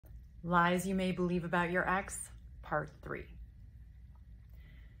Lies you may believe about your ex, part 3.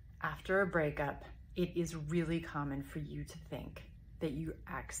 After a breakup, it is really common for you to think that your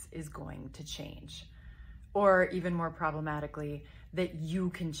ex is going to change, or even more problematically, that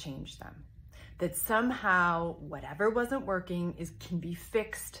you can change them. That somehow whatever wasn't working can be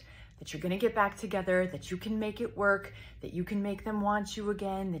fixed, that you're gonna get back together, that you can make it work, that you can make them want you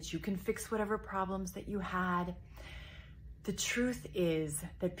again, that you can fix whatever problems that you had. The truth is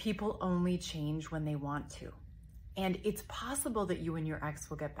that people only change when they want to. And it's possible that you and your ex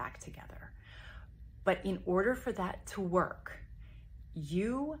will get back together. But in order for that to work,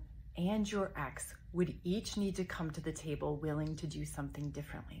 you and your ex would each need to come to the table willing to do something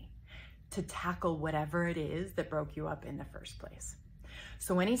differently, to tackle whatever it is that broke you up in the first place.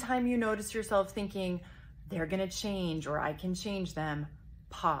 So anytime you notice yourself thinking, they're gonna change or I can change them,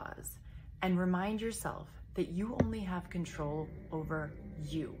 pause and remind yourself that you only have control over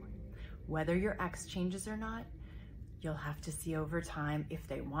you. Whether your ex changes or not, you'll have to see over time if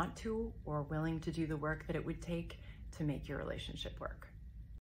they want to or are willing to do the work that it would take to make your relationship work.